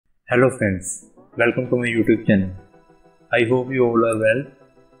Hello friends, welcome to my YouTube channel. I hope you all are well.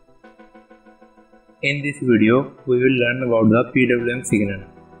 In this video, we will learn about the PWM signal.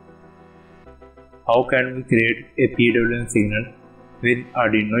 How can we create a PWM signal with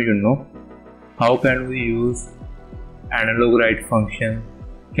Arduino Uno? How can we use analog write function?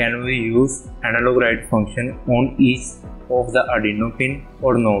 Can we use analog write function on each of the Arduino pin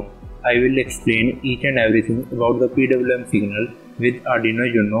or not? I will explain each and everything about the PWM signal with Arduino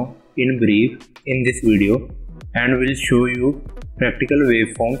Uno in brief in this video, and will show you practical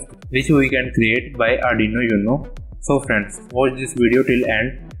waveforms which we can create by Arduino Uno. So friends, watch this video till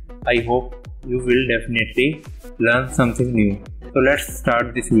end. I hope you will definitely learn something new. So let's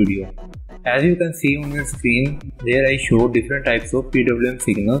start this video. As you can see on your screen, there I show different types of PWM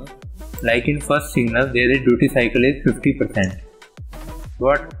signals. Like in first signal, there is duty cycle is 50%.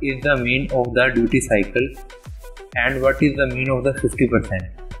 What is the mean of the duty cycle and what is the mean of the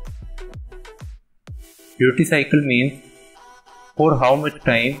 50%? Duty cycle means for how much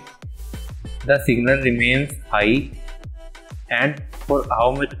time the signal remains high and for how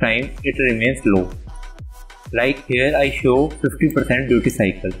much time it remains low. Like here I show 50% duty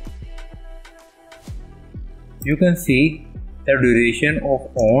cycle. You can see the duration of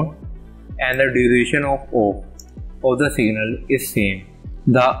on and the duration of off of the signal is same.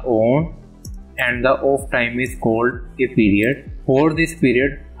 The on and the off time is called a period. For this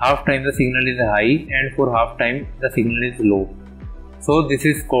period, half time the signal is high and for half time the signal is low. So this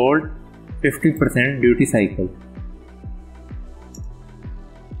is called 50% duty cycle.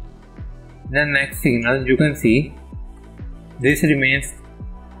 The next signal, you can see this remains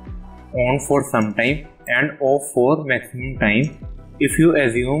on for some time and off for maximum time. If you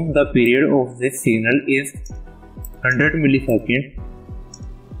assume the period of this signal is 100 milliseconds,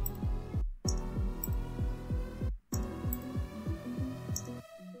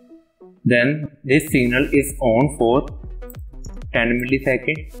 then this signal is on for 10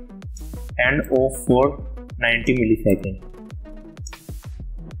 milliseconds and off for 90 milliseconds.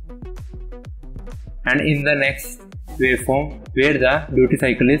 And in the next waveform where the duty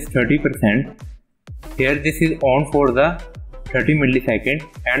cycle is 30%, here this is on for the 30 milliseconds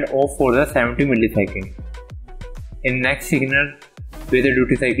and off for the 70 milliseconds. In next signal where the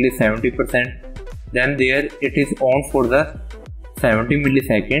duty cycle is 70%, then there it is on for the 70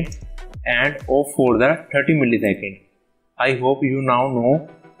 milliseconds and off for the 30 milliseconds. I hope you now know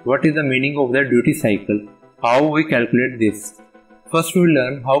what is the meaning of the duty cycle, how we calculate this. First we will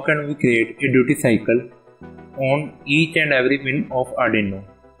learn how can we create a duty cycle on each and every pin of Arduino.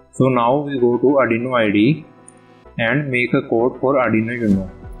 So now we go to Arduino IDE and make a code for Arduino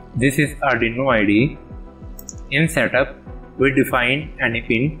Uno. This is Arduino IDE. In setup, we define any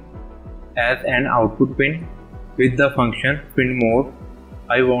pin as an output pin with the function pin mode.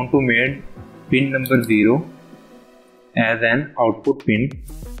 I want to make pin number 0 as an output pin,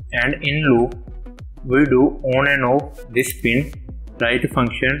 and in loop we do on and off this pin. Write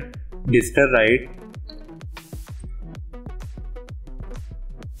function distal write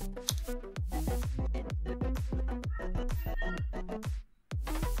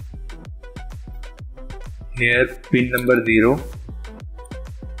here pin number 0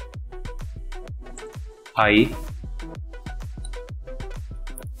 high,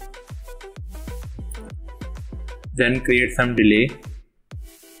 then create some delay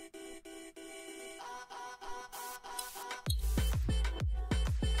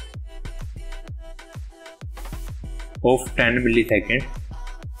of 10 milliseconds.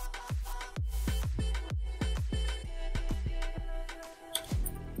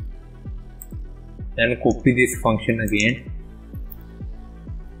 Then copy this function again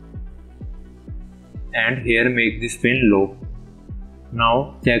and here make this pin low.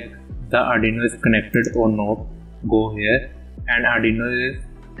 Now check the Arduino is connected or not. Go here and Arduino is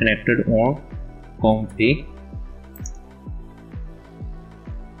connected on COM3.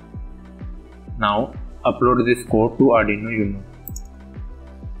 Now upload this code to Arduino Uno.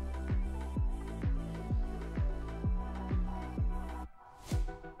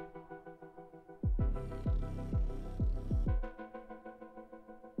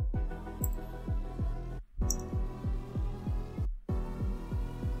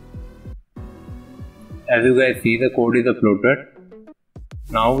 As you guys see, the code is uploaded.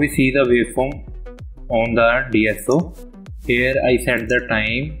 Now we see the waveform on the DSO. Here I set the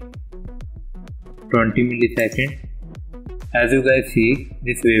time 20 milliseconds. As you guys see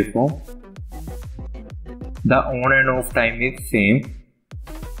this waveform, the on and off time is same.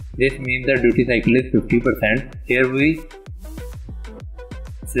 This means the duty cycle is 50%. Here we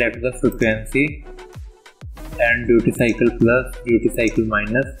select the frequency and duty cycle plus, duty cycle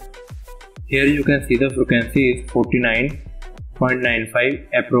minus, Here you can see the frequency is 49.95,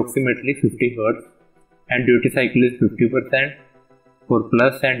 approximately 50 Hz, and duty cycle is 50% for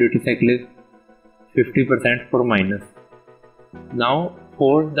plus and duty cycle is 50% for minus. Now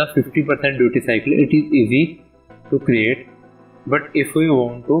for the 50% duty cycle, it is easy to create, but if we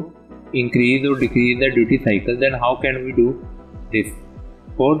want to increase or decrease the duty cycle, then how can we do this?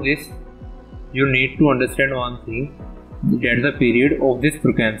 For this, you need to understand one thing, that the period of this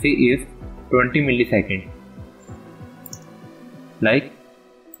frequency is 20 milliseconds. Like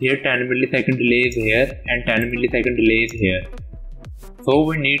here 10 millisecond delay is here and 10 millisecond delay is here. So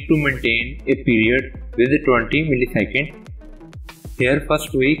we need to maintain a period with 20 milliseconds. Here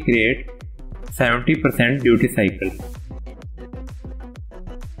first we create 70% duty cycle.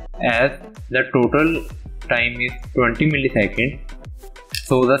 As the total time is 20 milliseconds,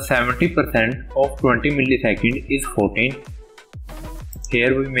 so the 70% of 20 milliseconds is 14.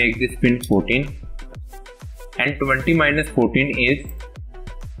 Here we make this pin 14, and 20 minus 14 is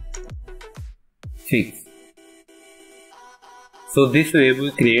 6. So this wave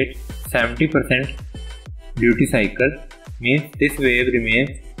we create 70% duty cycle, means this wave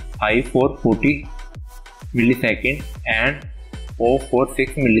remains high for 40 milliseconds and off for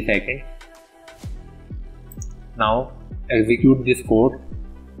 6 milliseconds. Now execute this code.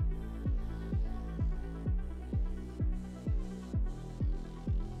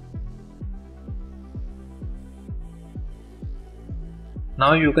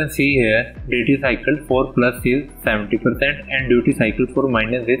 Now you can see here duty cycle for plus is 70% and duty cycle for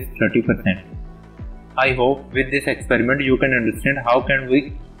minus is 30%. I hope with this experiment you can understand how can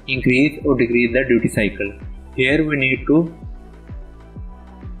we increase or decrease the duty cycle. Here we need to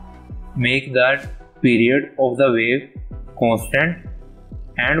make the period of the wave constant,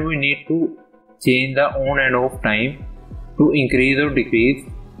 and we need to change the on and off time to increase or decrease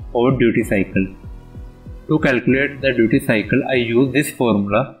our duty cycle. To calculate the duty cycle, I use this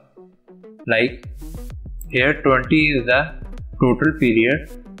formula. Like here 20 is the total period,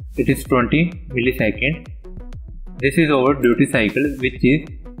 it is 20 milliseconds. This is our duty cycle, which is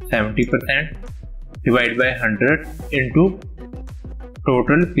 70% divided by 100 into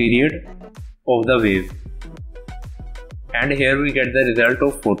total period of the wave, and here we get the result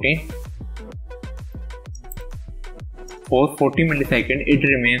of 14. For 40 milliseconds it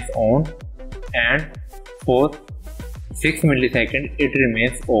remains on, and for 6 milliseconds it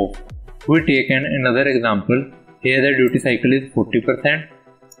remains off. We take another example. Here the duty cycle is 40%,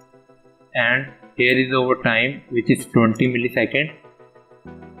 and here is our time, which is 20 milliseconds.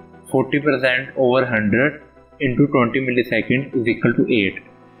 40% over 100 into 20 milliseconds is equal to 8.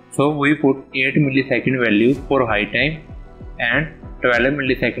 So we put 8 millisecond value for high time and 12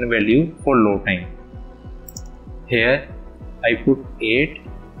 millisecond value for low time. Here I put 8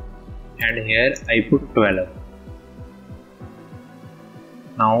 and here I put 12.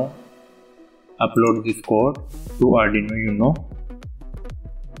 Now upload this code to Arduino Uno.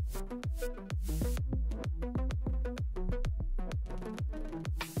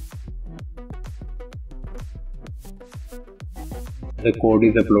 The code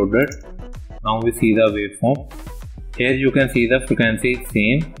is uploaded. Now we see the waveform. Here you can see the frequency is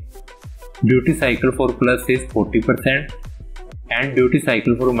same. Duty cycle for plus is 40% and duty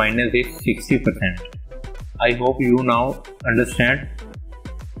cycle for minus is 60%. I hope you now understand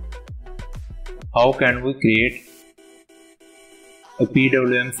how can we create a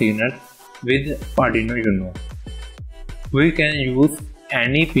PWM signal with Arduino Uno. We can use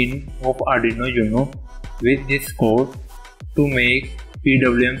any pin of Arduino Uno with this code to make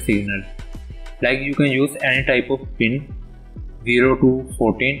PWM signal. Like you can use any type of pin 0 to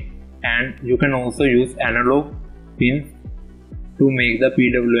 14, and you can also use analog pins to make the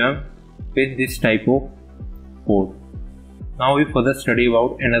PWM with this type of code. Now we further study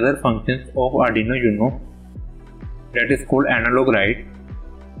about another functions of Arduino Uno, that is called analog write.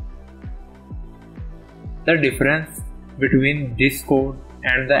 The difference between this code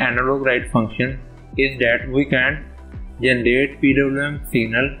and the analog write function is that we can generate PWM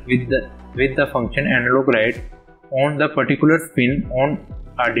signal with the function analog write on the particular pin on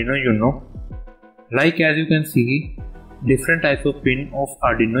Arduino Uno. Like as you can see, different types of pin of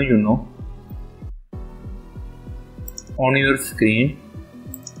Arduino Uno on your screen.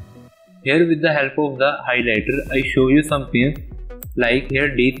 Here with the help of the highlighter, I show you some pins like here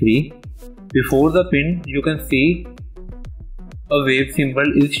D3. Before the pin you can see a wave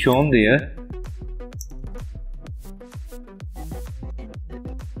symbol is shown there.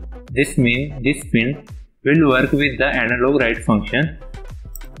 This means this pin will work with the analog write function.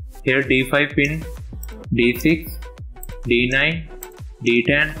 Here D5 pin, D6, D9,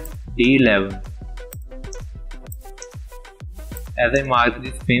 D10, D11. As I mark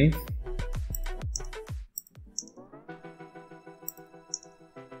these pins,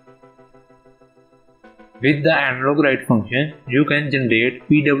 with the analog write function, you can generate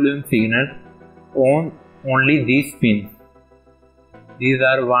PWM signal on only these pins. These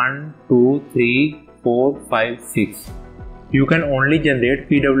are 1, 2, 3, 4, 5, 6. You can only generate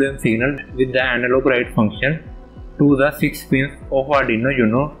PWM signal with the analog write function to the 6 pins of Arduino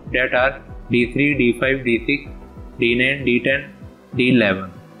Uno, that are D3, D5, D6, D9, D10, D11.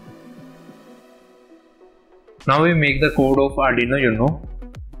 Now we make the code of Arduino Uno.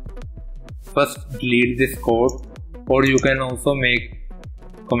 First delete this code, or you can also make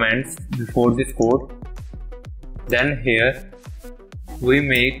comments before this code. Then here we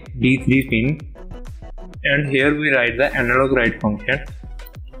make D3 pin, and here we write the analog write function.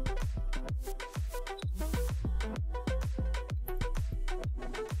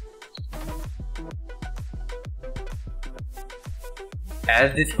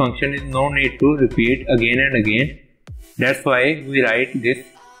 As this function is no need to repeat again and again, that's why we write this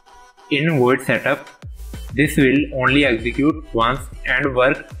in void setup. This will only execute once and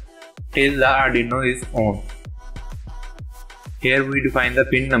work till the Arduino is on. Here we define the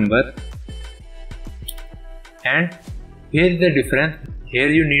pin number, and here is the difference. Here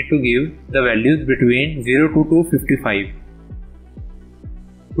you need to give the values between 0 to 255.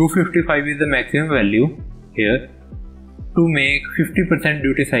 255 is the maximum value here. To make 50%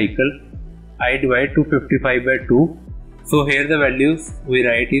 duty cycle, I divide 255 by 2. So here the values we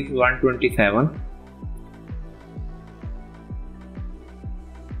write is 127.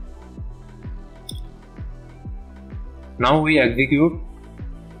 Now we execute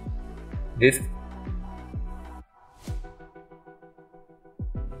this.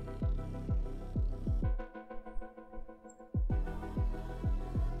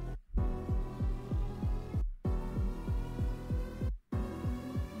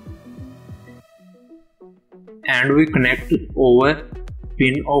 And we connect over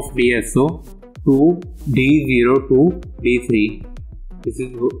pin of DSO to D0 to D3. This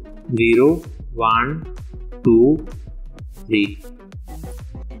is 0, 1, 2, 3.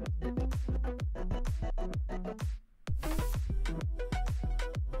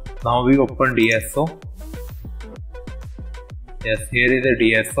 Now we open DSO. Yes, here is the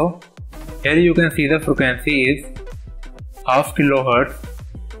DSO. Here you can see the frequency is half kilohertz,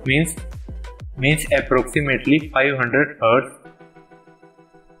 means approximately 500 Hz.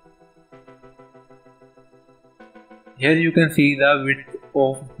 Here you can see the width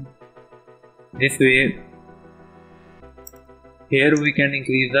of this wave. Here we can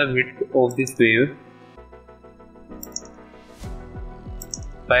increase the width of this wave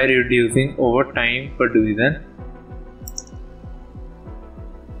by reducing over time per division.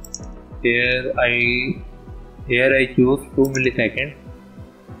 Here I choose 2 milliseconds.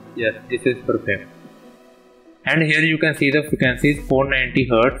 Yes, this is perfect. And here you can see the frequency is 490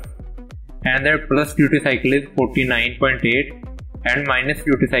 Hz, and the plus duty cycle is 49.8 and minus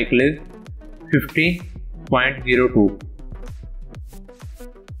duty cycle is 50.02.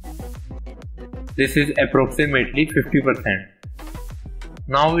 This is approximately 50%.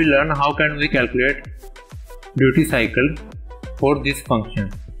 Now we learn how can we calculate duty cycle for this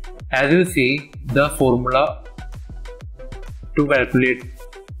function. As you see, the formula to calculate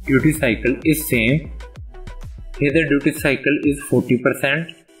duty cycle is same. Here the duty cycle is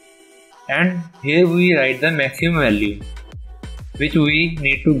 40%, and here we write the maximum value which we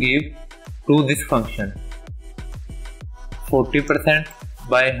need to give to this function. 40%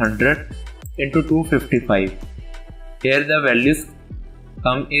 by 100 into 255. Here the values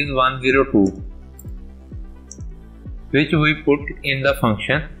come is 102, which we put in the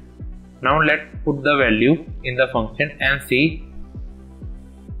function. Now let's put the value in the function and see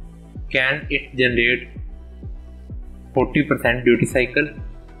can it generate 40% duty cycle.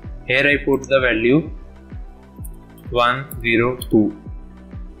 Here I put the value 102.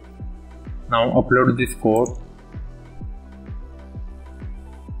 Now upload this code.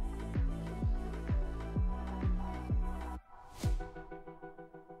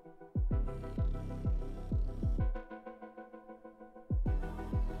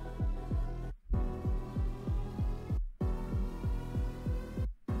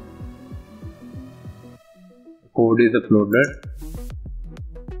 Code is uploaded.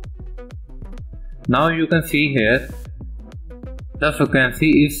 Now you can see here the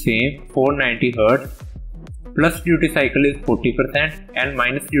frequency is same 490 Hz, plus duty cycle is 40% and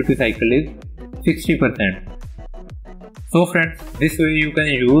minus duty cycle is 60%. So friends, this way you can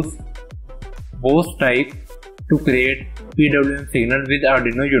use both types to create PWM signal with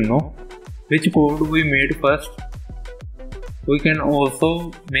Arduino Uno. Which code we made first? We can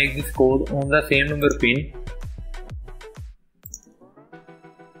also make this code on the same number pin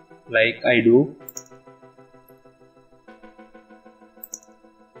like I do.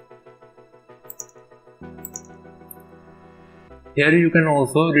 Here you can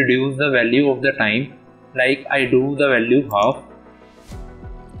also reduce the value of the time, like I do the value half,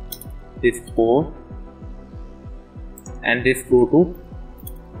 this 4 and this go to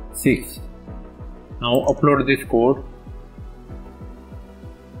 6. Now upload this code.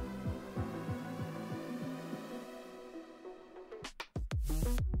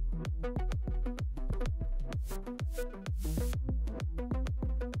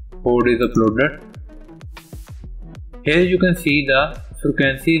 Code is uploaded. Here you can see the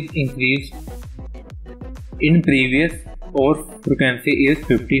frequency is increased. In previous our frequency is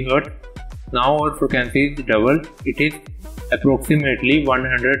 50 Hz. Now our frequency is double. It is approximately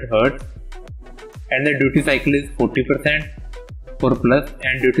 100 Hz. And the duty cycle is 40% for plus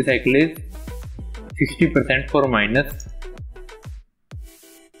and duty cycle is 60% for minus.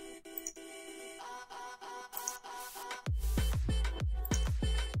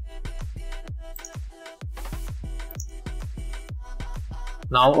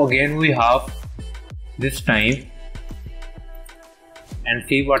 Now again we have this time and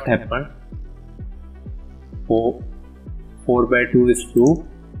see what happened. 4 by 2 is 2,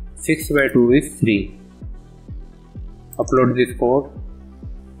 6 by 2 is 3. Upload this code.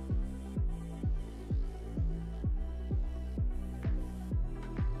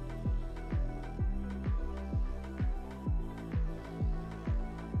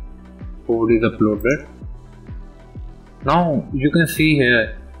 Code is uploaded. Now you can see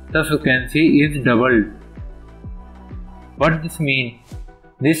here the frequency is doubled. What this means?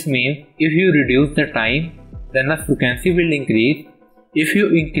 This means if you reduce the time, then the frequency will increase. If you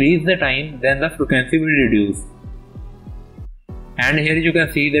increase the time, then the frequency will reduce. And here you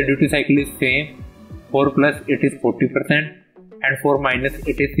can see the duty cycle is same. For plus it is 40% and for minus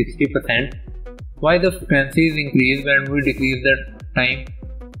it is 60%. Why the frequency is increased when we decrease the time?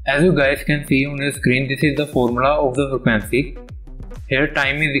 As you guys can see on your screen, this is the formula of the frequency. Here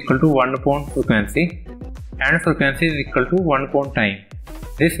time is equal to 1 upon frequency and frequency is equal to 1 upon time.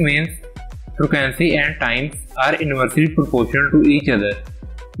 This means frequency and times are inversely proportional to each other.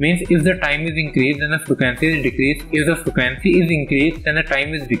 Means if the time is increased, then the frequency is decreased. If the frequency is increased, then the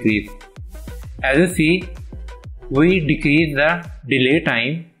time is decreased. As you see, we decrease the delay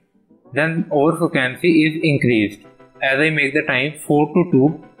time, then our frequency is increased. As I make the time 4 to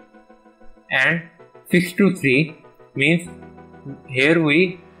 2 and 6 to 3, means here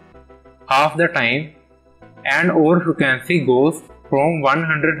we half the time and our frequency goes from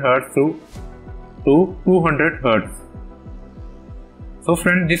 100 Hz to 200 Hz. So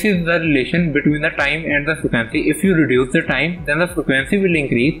friends, this is the relation between the time and the frequency. If you reduce the time, then the frequency will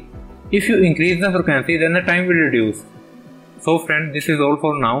increase. If you increase the frequency, then the time will reduce. So friends, this is all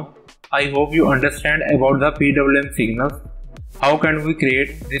for now. I hope you understand about the PWM signals. How can we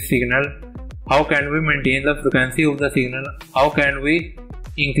create this signal? How can we maintain the frequency of the signal? How can we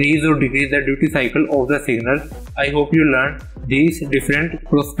increase or decrease the duty cycle of the signal? I hope you learned these different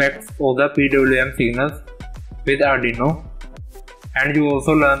prospects of the PWM signals with Arduino, and you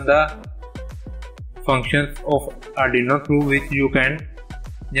also learn the functions of Arduino through which you can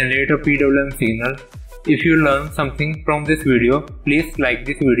generate a PWM signal. If you learn something from this video, please like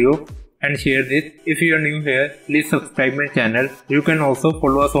this video and share this. If you are new here, please subscribe my channel. You can also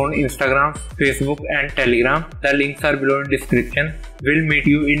follow us on Instagram, Facebook and Telegram. The links are below in description. We'll meet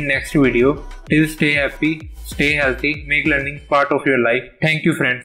you in next video. Till stay happy, stay healthy, make learning part of your life. Thank you friends.